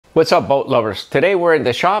What's up, boat lovers? Today we're in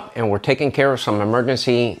the shop and we're taking care of some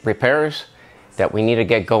emergency repairs that we need to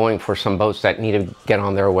get going for some boats that need to get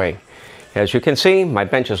on their way. As you can see, my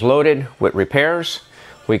bench is loaded with repairs.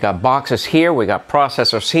 We got boxes here, we got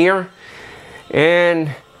processors here,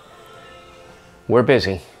 and we're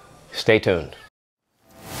busy. Stay tuned.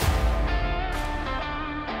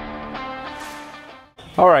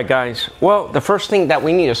 All right, guys. Well, the first thing that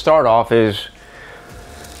we need to start off is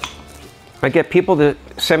I get people to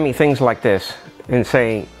send me things like this and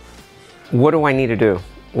say, what do I need to do?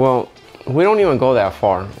 Well, we don't even go that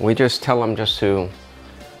far. We just tell them just to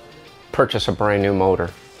purchase a brand new motor.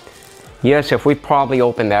 Yes, if we probably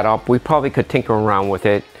open that up, we probably could tinker around with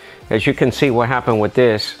it. As you can see what happened with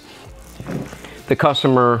this, the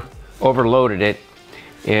customer overloaded it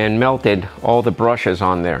and melted all the brushes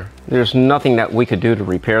on there. There's nothing that we could do to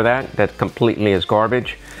repair that. That completely is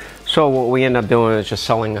garbage. So what we end up doing is just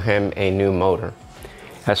selling him a new motor.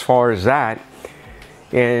 As far as that,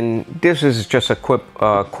 and this is just a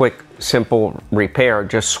quick, simple repair,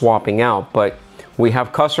 just swapping out. But we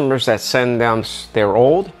have customers that send them their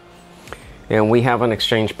old, and we have an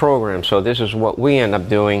exchange program. So this is what we end up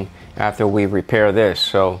doing after we repair this.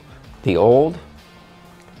 So the old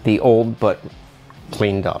but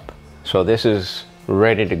cleaned up. So this is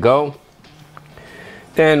ready to go.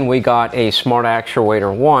 Then we got a Smart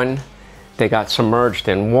Actuator 1. They got submerged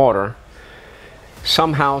in water.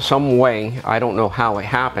 Somehow, some way, I don't know how it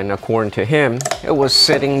happened, according to him, it was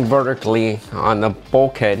sitting vertically on the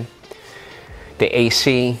bulkhead. The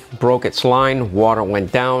AC broke its line, water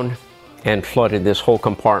went down and flooded this whole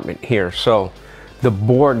compartment here. So the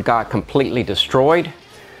board got completely destroyed.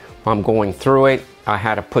 I'm going through it. I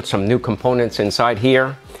had to put some new components inside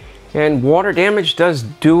here. And water damage does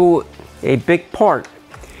do a big part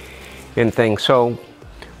in things. So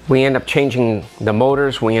we end up changing the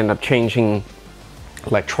motors, we end up changing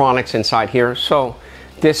electronics inside here. So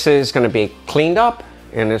this is going to be cleaned up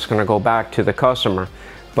and it's going to go back to the customer.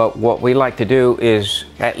 But what we like to do is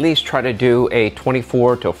at least try to do a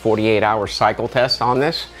 24 to 48 hour cycle test on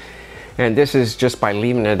this. And this is just by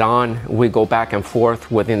leaving it on. We go back and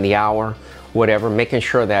forth within the hour, whatever, making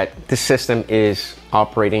sure that the system is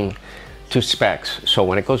operating to specs. So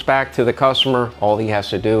when it goes back to the customer, all he has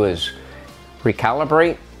to do is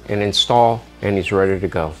recalibrate and install, and he's ready to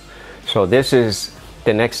go. So this is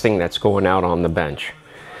the next thing that's going out on the bench.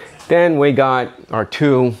 Then we got our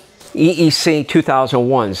two EEC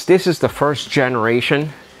 2001s. This is the first generation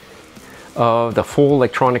of the full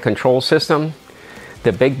electronic control system.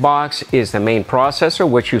 The big box is the main processor,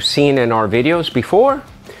 which you've seen in our videos before,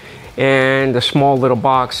 and the small little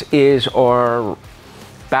box is our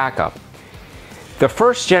backup. The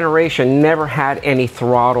first generation never had any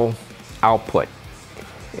throttle output,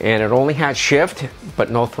 and it only had shift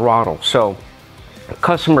but no throttle. So the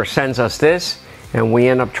customer sends us this and we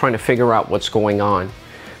end up trying to figure out what's going on.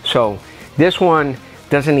 So this one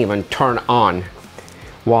doesn't even turn on,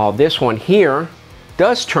 while this one here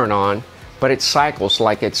does turn on, but it cycles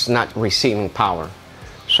like it's not receiving power.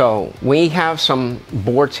 So we have some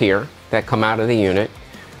boards here that come out of the unit.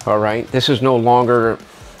 All right, this is no longer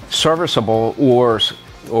serviceable, or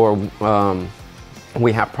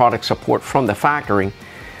we have product support from the factory,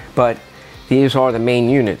 but these are the main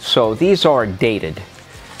units. So these are dated,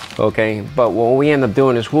 okay? But what we end up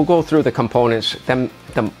doing is we'll go through the components,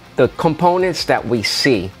 the components that we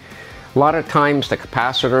see. A lot of times the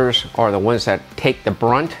capacitors are the ones that take the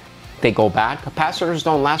brunt. They go bad. Capacitors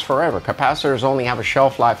don't last forever. Capacitors only have a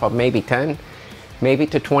shelf life of maybe 10, maybe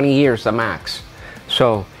to 20 years the max.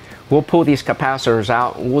 So we'll pull these capacitors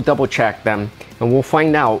out, we'll double check them, and we'll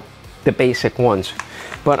find out the basic ones.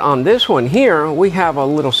 But on this one here, we have a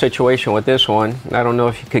little situation with this one. I don't know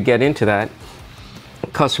if you could get into that.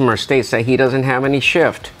 Customer states that he doesn't have any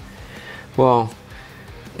shift. Well,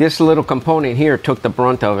 this little component here took the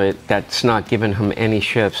brunt of it. That's not giving him any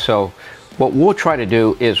shift. So what we'll try to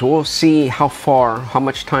do is we'll see how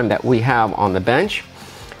much time that we have on the bench,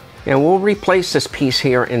 and we'll replace this piece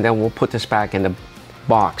here, and then we'll put this back in the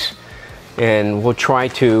box, and we'll try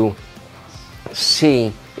to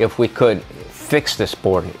see if we could fix this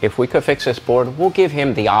board. If we could fix this board, we'll give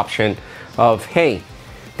him the option of, hey,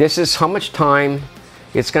 this is how much time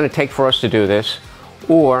it's going to take for us to do this,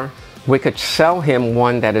 or we could sell him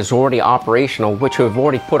one that is already operational, which we've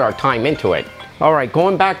already put our time into it. All right,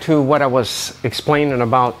 going back to what I was explaining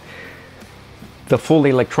about the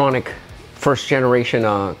fully electronic first generation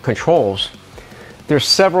controls, there's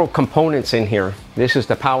several components in here. This is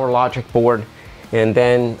the power logic board, and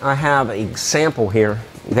then I have a sample here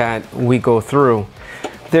that we go through.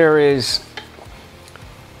 There is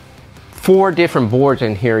 4 different boards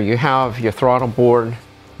in here. You have your throttle board,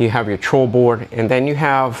 you have your control board, and then you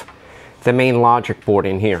have the main logic board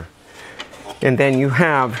in here. And then you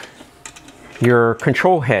have your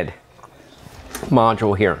control head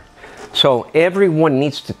module here. So everyone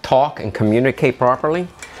needs to talk and communicate properly,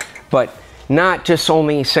 but not just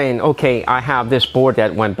only saying, okay, I have this board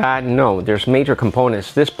that went bad. No, there's major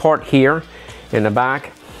components. This part here in the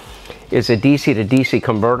back is a DC to DC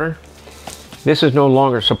converter. This is no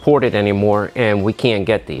longer supported anymore, and we can't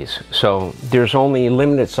get these. So there's only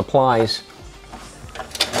limited supplies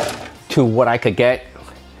to what I could get.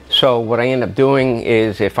 So what I end up doing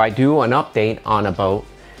is, if I do an update on a boat,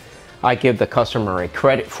 I give the customer a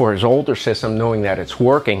credit for his older system, knowing that it's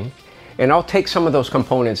working. And I'll take some of those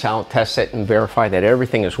components out, test it, and verify that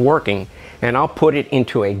everything is working, and I'll put it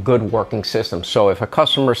into a good working system. So if a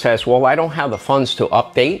customer says, well, I don't have the funds to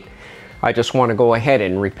update, I just want to go ahead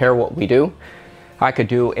and repair what we do, I could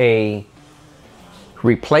do a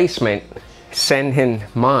replacement, send him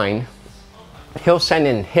mine, he'll send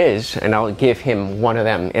in his, and I'll give him one of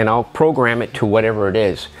them, and I'll program it to whatever it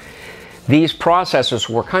is. These processors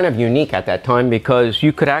were kind of unique at that time, because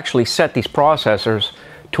you could actually set these processors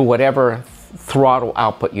to whatever throttle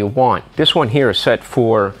output you want. This one here is set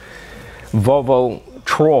for Volvo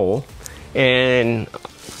Troll, and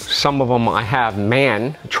some of them I have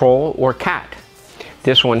man, Troll, or cat.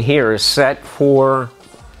 This one here is set for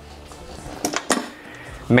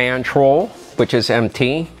man Troll, which is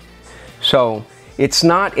MT. So it's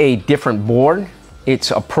not a different board,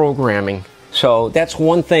 it's a programming. So that's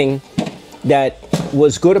one thing that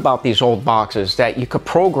was good about these old boxes, that you could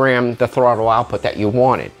program the throttle output that you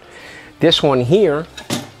wanted. This one here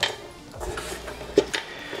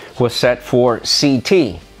was set for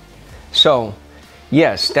CT. So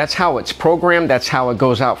yes, that's how it's programmed, that's how it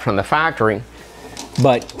goes out from the factory,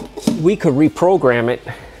 but we could reprogram it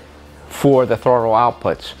for the throttle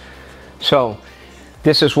outputs. So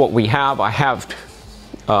this is what we have. I have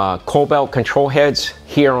Kobelt control heads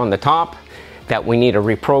here on the top that we need to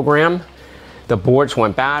reprogram. The boards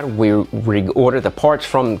went bad. We reordered the parts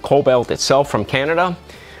from Kobelt itself from Canada.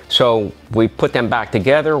 So we put them back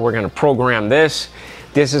together. We're going to program this.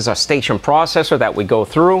 This is a station processor that we go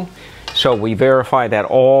through. So we verify that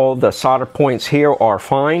all the solder points here are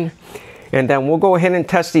fine. And then we'll go ahead and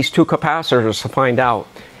test these two capacitors to find out.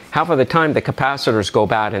 Half of the time the capacitors go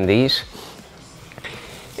bad in these,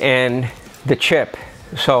 and the chip.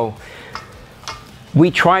 So we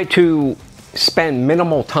try to spend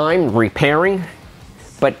minimal time repairing,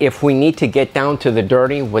 but if we need to get down to the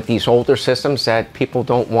dirty with these older systems that people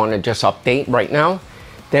don't want to just update right now,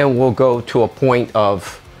 then we'll go to a point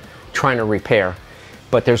of trying to repair.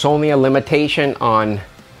 But there's only a limitation on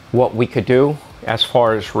what we could do as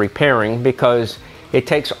far as repairing, because it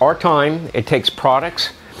takes our time, it takes products,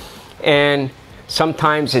 and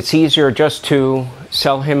sometimes it's easier just to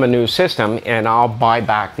sell him a new system and I'll buy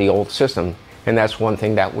back the old system. And that's one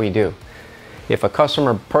thing that we do. If a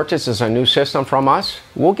customer purchases a new system from us,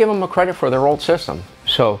 we'll give them a credit for their old system.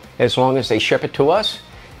 So as long as they ship it to us,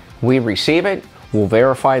 we receive it, we'll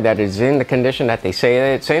verify that it's in the condition that they say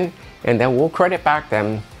that it's in, and then we'll credit back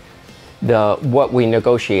them what we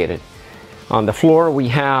negotiated. On the floor we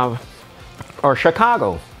have our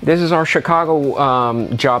Chicago. This is our Chicago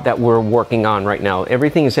job that we're working on right now.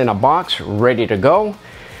 Everything is in a box, ready to go.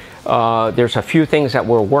 There's a few things that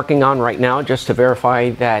we're working on right now just to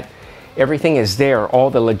verify that everything is there, all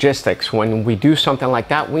the logistics. When we do something like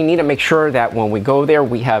that, we need to make sure that when we go there,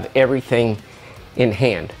 we have everything in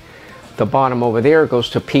hand. The bottom over there goes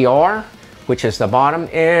to PR, which is the bottom,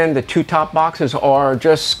 and the two top boxes are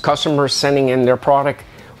just customers sending in their product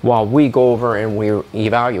while we go over and we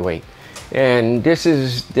evaluate. And this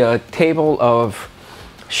is the table of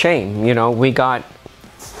shame. You know, we got,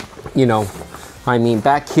 you know, I mean,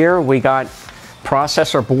 back here we got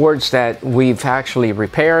processor boards that we've actually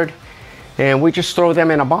repaired, and we just throw them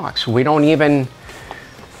in a box. We don't even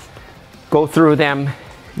go through them,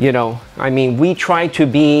 you know. I mean, we try to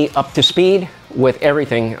be up to speed with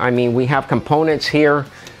everything. I mean, we have components here.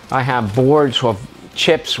 I have boards of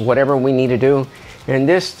chips, whatever we need to do. And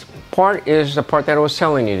this part is the part that I was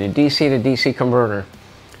telling you, the DC to DC converter.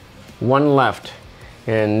 One left.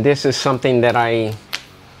 And this is something that I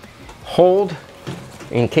hold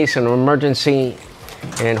in case of an emergency,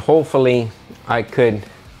 and hopefully I could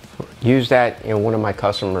use that in one of my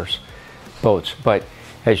customers' boats. But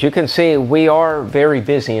as you can see, we are very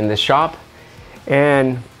busy in this shop,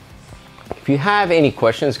 and if you have any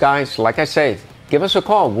questions, guys, like I say, give us a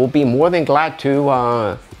call. We'll be more than glad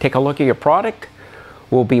to take a look at your product.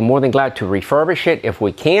 We'll be more than glad to refurbish it if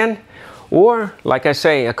we can. Or, like I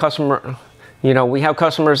say, a customer, you know, we have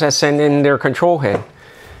customers that send in their control head.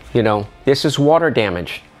 You know, this is water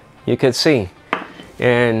damage. you could see.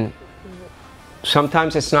 And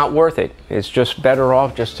sometimes it's not worth it. It's just better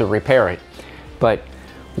off just to repair it. But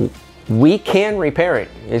we can repair it.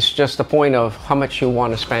 It's just the point of how much you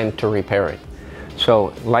want to spend to repair it.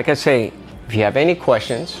 So like I say, if you have any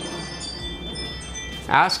questions,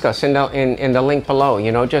 ask us in the link below.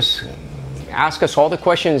 You know, just ask us all the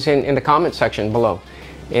questions in the comment section below.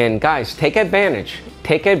 And guys, take advantage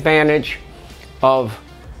of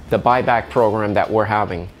the buyback program that we're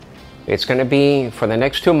having. It's going to be for the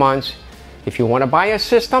next 2 months. If you want to buy a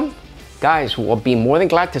system, guys, we'll be more than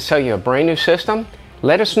glad to sell you a brand new system.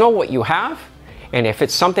 Let us know what you have, and if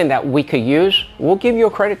it's something that we could use, we'll give you a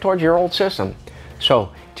credit towards your old system.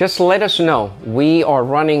 So just let us know. We are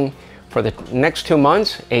running for the next 2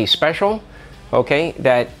 months a special, okay,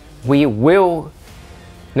 that we will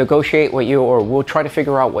negotiate with you, or we'll try to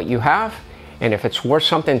figure out what you have, and if it's worth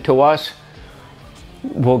something to us,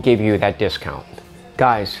 we'll give you that discount.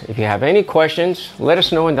 Guys, if you have any questions, let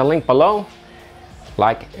us know in the link below.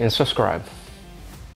 Like and subscribe.